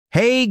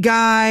Hey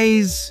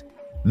guys!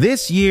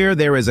 This year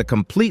there is a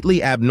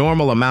completely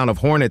abnormal amount of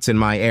hornets in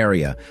my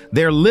area.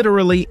 They're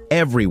literally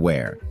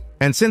everywhere.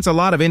 And since a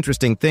lot of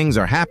interesting things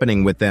are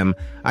happening with them,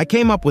 I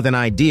came up with an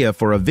idea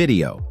for a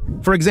video.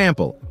 For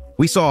example,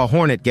 we saw a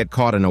hornet get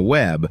caught in a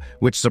web,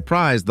 which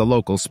surprised the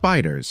local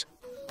spiders.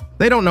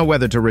 They don't know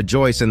whether to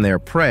rejoice in their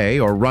prey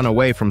or run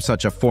away from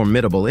such a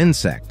formidable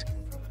insect.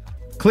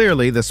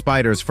 Clearly, the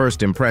spider's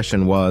first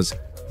impression was,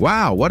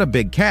 "Wow, what a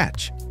big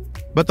catch."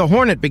 But the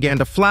hornet began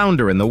to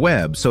flounder in the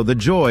web, so the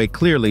joy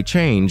clearly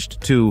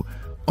changed to,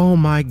 "Oh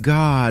my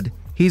God,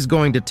 he's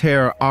going to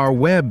tear our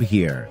web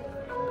here."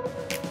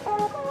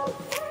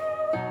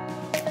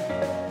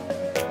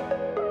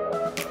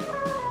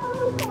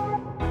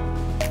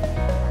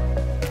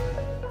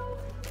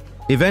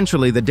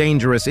 Eventually, the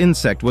dangerous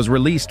insect was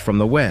released from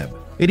the web.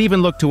 It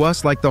even looked to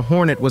us like the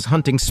hornet was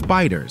hunting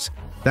spiders.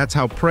 That's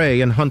how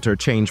prey and hunter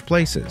change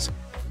places.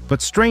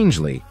 But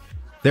strangely,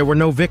 there were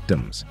no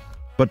victims.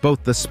 But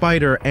both the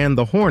spider and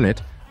the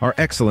hornet are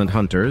excellent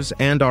hunters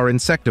and are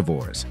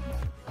insectivores.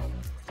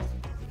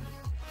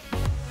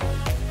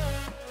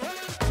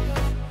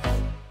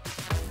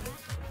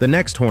 The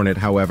next hornet,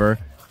 however,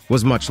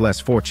 was much less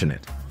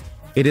fortunate.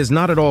 It is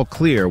not at all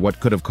clear what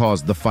could have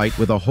caused the fight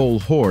with a whole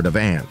horde of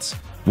ants.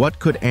 What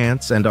could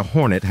ants and a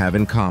hornet have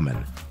in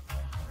common?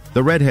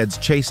 The redheads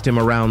chased him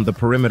around the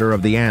perimeter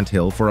of the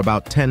anthill for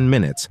about 10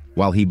 minutes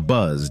while he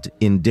buzzed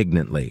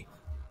indignantly.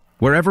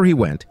 Wherever he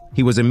went,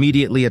 he was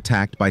immediately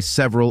attacked by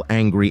several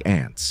angry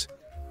ants.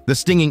 The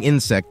stinging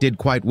insect did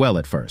quite well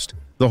at first.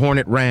 The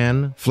hornet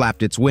ran,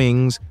 flapped its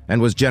wings, and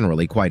was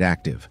generally quite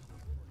active.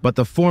 But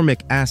the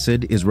formic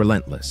acid is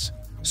relentless.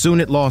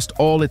 Soon it lost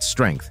all its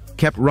strength,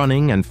 kept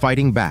running and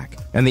fighting back,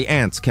 and the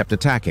ants kept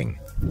attacking.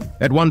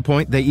 At one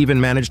point, they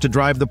even managed to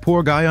drive the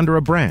poor guy under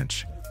a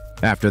branch.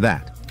 After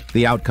that,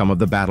 the outcome of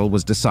the battle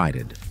was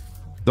decided.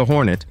 The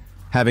hornet,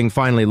 having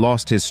finally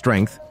lost his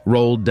strength,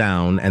 rolled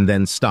down and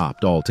then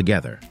stopped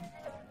altogether.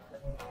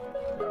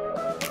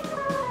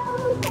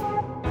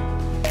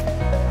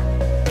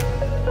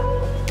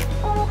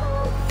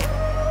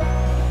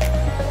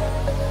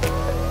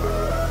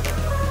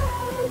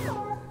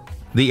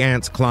 The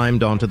ants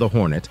climbed onto the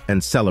hornet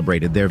and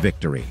celebrated their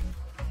victory.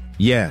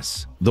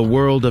 Yes, the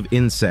world of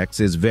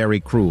insects is very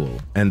cruel,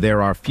 and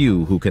there are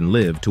few who can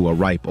live to a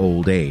ripe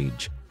old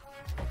age.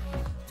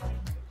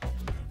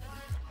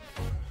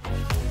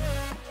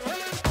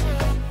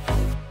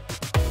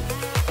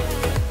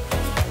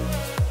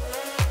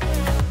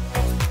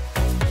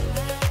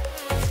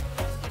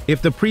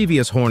 If the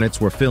previous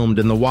hornets were filmed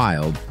in the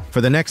wild, for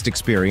the next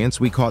experience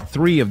we caught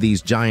 3 of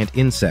these giant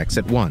insects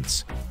at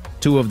once.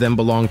 2 of them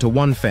belong to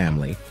one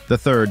family, the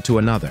third to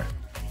another.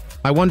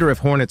 I wonder if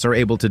hornets are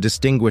able to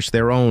distinguish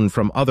their own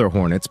from other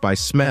hornets by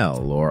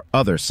smell or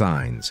other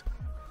signs.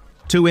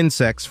 2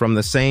 insects from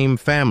the same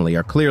family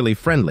are clearly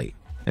friendly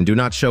and do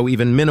not show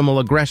even minimal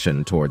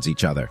aggression towards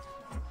each other.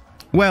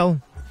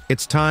 Well,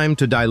 it's time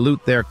to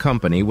dilute their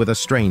company with a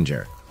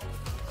stranger.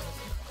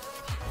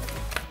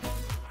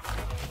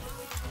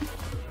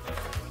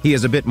 He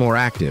is a bit more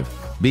active,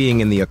 being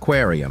in the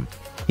aquarium.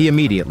 He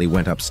immediately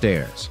went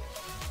upstairs.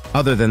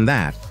 Other than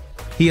that,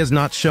 he has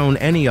not shown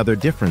any other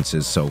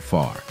differences so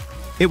far.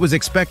 It was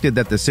expected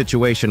that the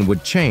situation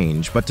would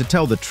change, but to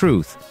tell the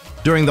truth,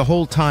 during the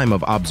whole time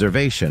of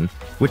observation,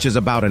 which is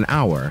about an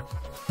hour,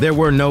 there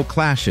were no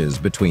clashes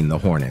between the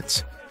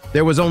hornets.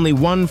 There was only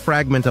one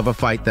fragment of a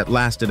fight that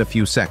lasted a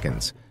few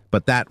seconds,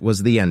 but that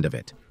was the end of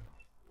it.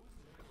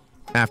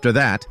 After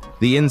that,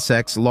 the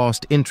insects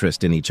lost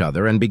interest in each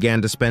other and began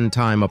to spend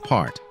time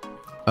apart.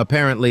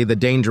 Apparently, the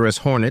dangerous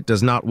hornet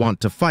does not want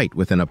to fight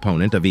with an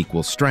opponent of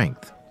equal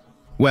strength.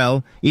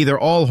 Well, either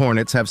all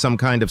hornets have some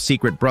kind of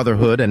secret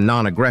brotherhood and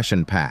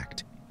non-aggression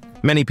pact.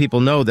 Many people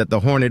know that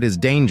the hornet is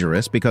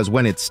dangerous because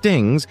when it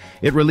stings,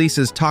 it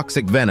releases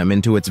toxic venom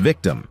into its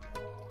victim.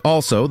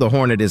 Also, the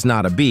hornet is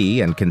not a bee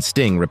and can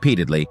sting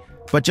repeatedly,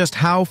 but just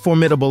how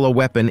formidable a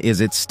weapon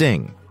is its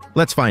sting?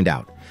 Let's find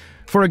out.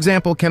 For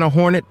example, can a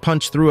hornet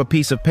punch through a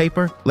piece of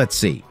paper? Let's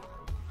see.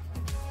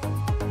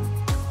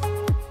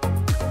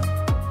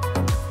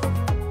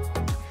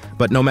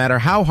 But no matter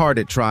how hard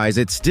it tries,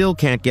 it still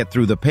can't get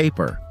through the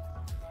paper.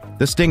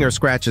 The stinger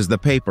scratches the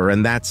paper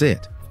and that's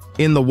it.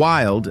 In the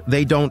wild,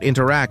 they don't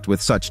interact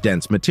with such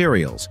dense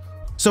materials,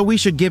 so we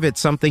should give it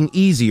something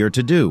easier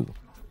to do.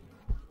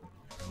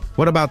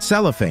 What about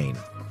cellophane?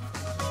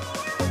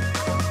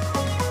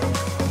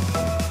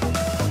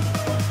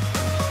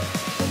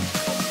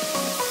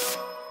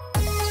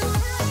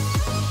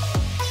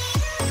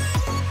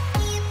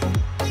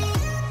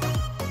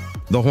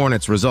 The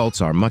hornet's results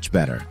are much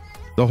better.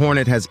 The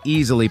hornet has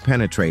easily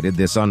penetrated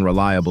this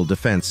unreliable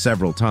defense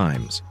several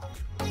times.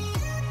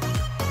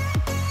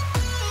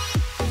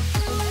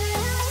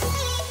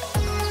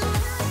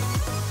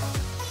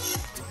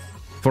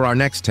 For our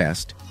next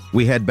test,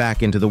 we head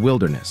back into the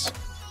wilderness.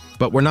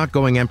 But we're not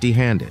going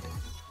empty-handed.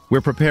 We're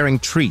preparing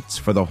treats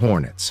for the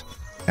hornets.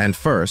 And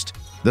first,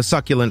 the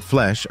succulent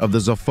flesh of the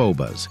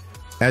zophobas.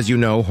 As you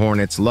know,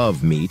 hornets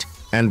love meat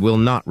and will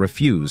not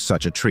refuse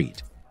such a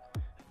treat.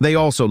 They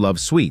also love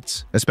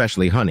sweets,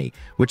 especially honey,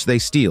 which they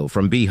steal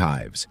from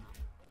beehives.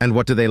 And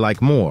what do they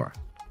like more?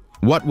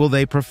 What will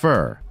they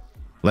prefer?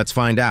 Let's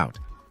find out.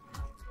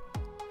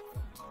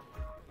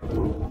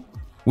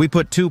 We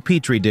put 2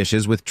 petri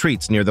dishes with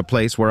treats near the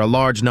place where a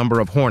large number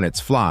of hornets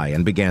fly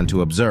and began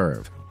to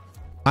observe.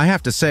 I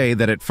have to say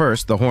that at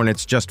first the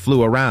hornets just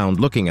flew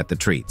around looking at the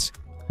treats.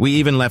 We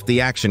even left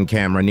the action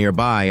camera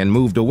nearby and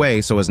moved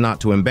away so as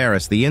not to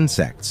embarrass the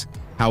insects.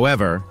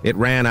 However, it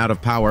ran out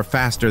of power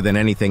faster than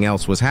anything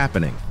else was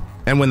happening.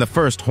 And when the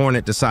first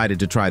hornet decided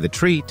to try the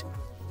treat,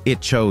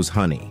 it chose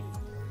honey.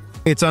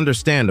 It's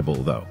understandable,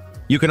 though.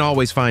 You can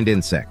always find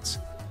insects.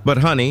 But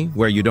honey,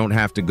 where you don't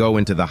have to go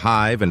into the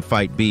hive and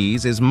fight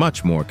bees, is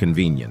much more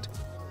convenient.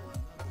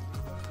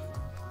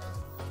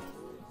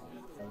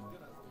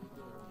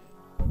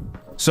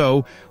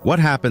 So, what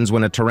happens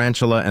when a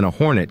tarantula and a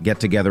hornet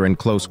get together in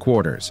close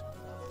quarters?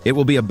 It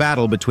will be a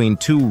battle between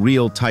 2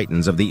 real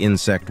titans of the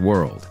insect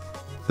world.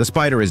 The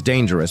spider is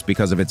dangerous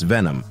because of its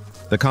venom,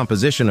 the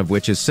composition of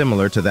which is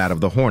similar to that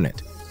of the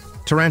hornet.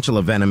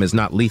 Tarantula venom is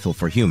not lethal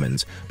for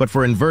humans, but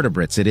for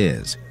invertebrates it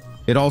is.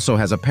 It also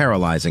has a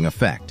paralyzing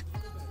effect.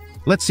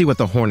 Let's see what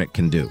the hornet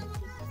can do.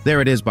 There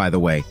it is, by the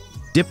way.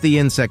 Dip the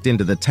insect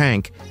into the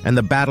tank, and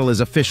the battle is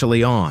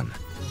officially on.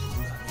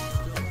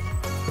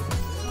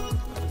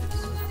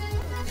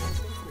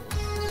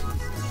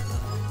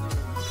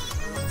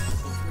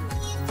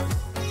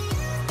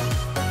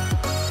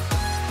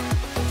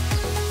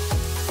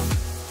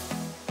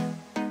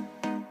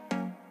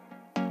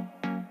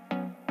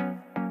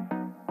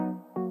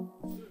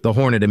 The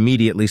hornet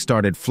immediately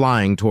started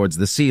flying towards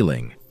the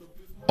ceiling.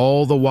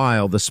 All the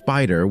while, the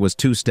spider was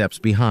 2 steps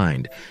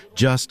behind,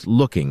 just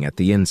looking at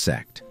the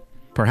insect.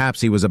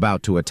 Perhaps he was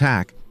about to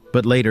attack,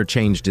 but later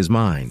changed his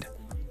mind.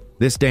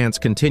 This dance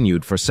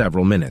continued for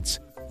several minutes.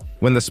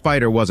 When the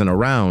spider wasn't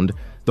around,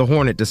 the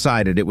hornet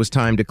decided it was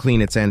time to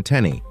clean its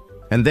antennae,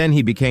 and then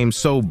he became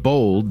so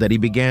bold that he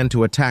began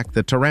to attack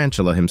the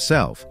tarantula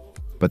himself.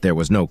 But there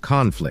was no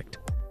conflict.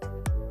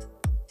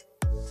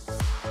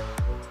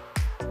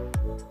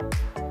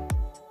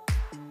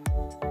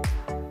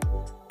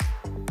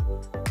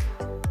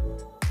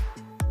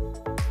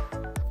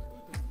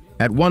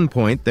 At one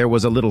point, there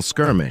was a little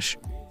skirmish.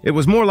 It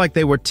was more like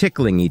they were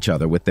tickling each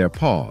other with their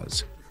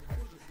paws.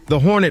 The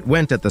hornet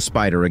went at the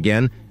spider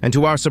again, and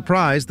to our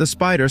surprise, the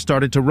spider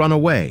started to run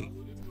away.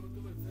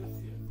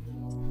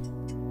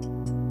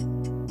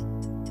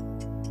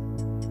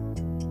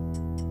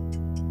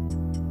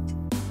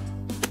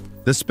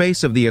 The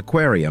space of the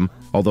aquarium,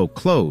 although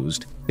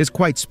closed, is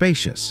quite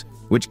spacious,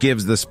 which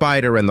gives the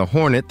spider and the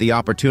hornet the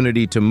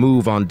opportunity to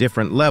move on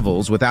different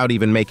levels without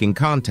even making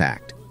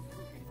contact.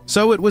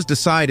 So it was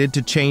decided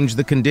to change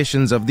the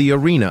conditions of the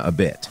arena a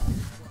bit.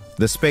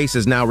 The space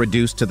is now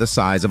reduced to the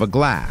size of a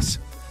glass.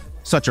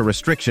 Such a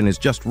restriction is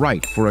just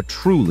right for a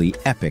truly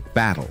epic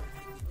battle.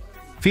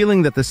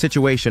 Feeling that the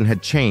situation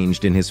had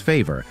changed in his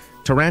favor,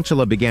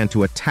 Tarantula began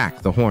to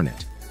attack the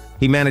hornet.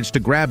 He managed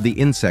to grab the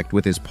insect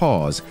with his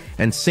paws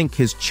and sink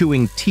his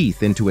chewing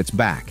teeth into its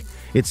back.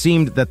 It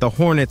seemed that the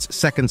hornet's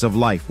seconds of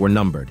life were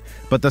numbered,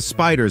 but the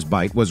spider's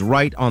bite was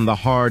right on the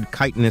hard,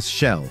 chitinous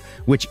shell,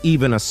 which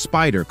even a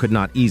spider could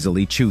not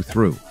easily chew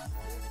through.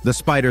 The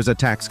spider's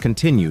attacks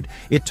continued.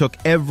 It took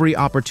every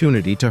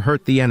opportunity to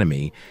hurt the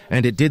enemy,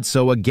 and it did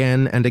so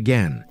again and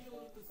again.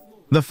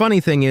 The funny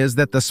thing is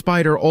that the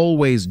spider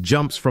always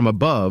jumps from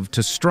above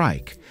to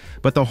strike,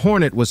 but the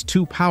hornet was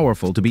too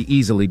powerful to be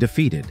easily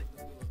defeated.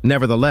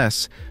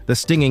 Nevertheless, the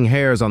stinging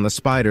hairs on the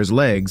spider's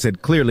legs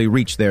had clearly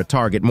reached their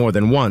target more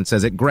than once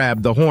as it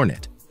grabbed the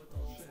hornet.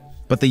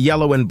 But the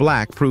yellow and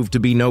black proved to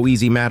be no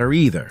easy matter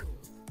either.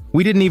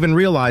 We didn't even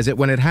realize it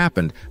when it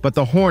happened, but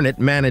the hornet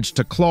managed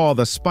to claw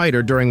the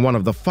spider during one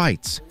of the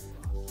fights.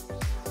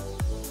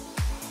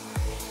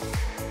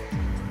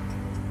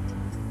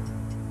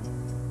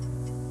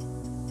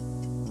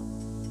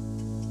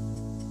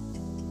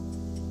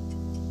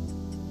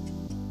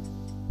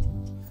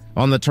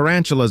 On the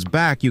tarantula's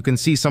back, you can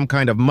see some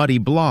kind of muddy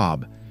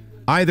blob.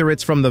 Either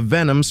it's from the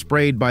venom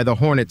sprayed by the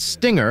hornet's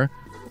stinger,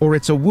 or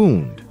it's a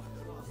wound.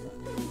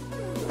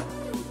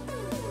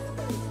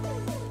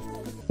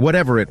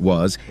 Whatever it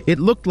was, it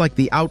looked like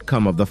the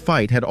outcome of the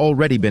fight had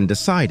already been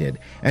decided,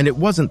 and it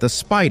wasn't the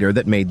spider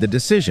that made the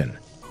decision.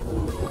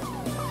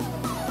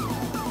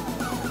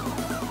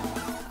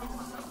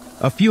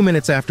 A few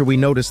minutes after we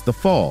noticed the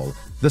fall,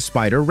 the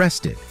spider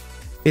rested.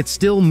 It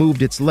still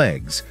moved its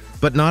legs,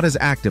 but not as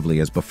actively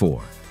as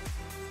before.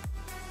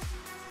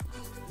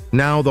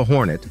 Now the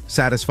hornet,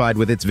 satisfied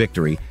with its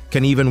victory,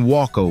 can even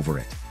walk over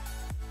it.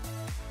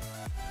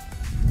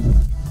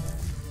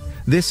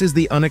 This is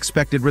the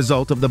unexpected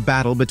result of the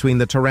battle between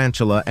the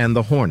tarantula and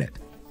the hornet.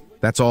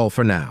 That's all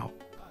for now.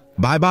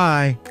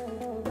 Bye-bye.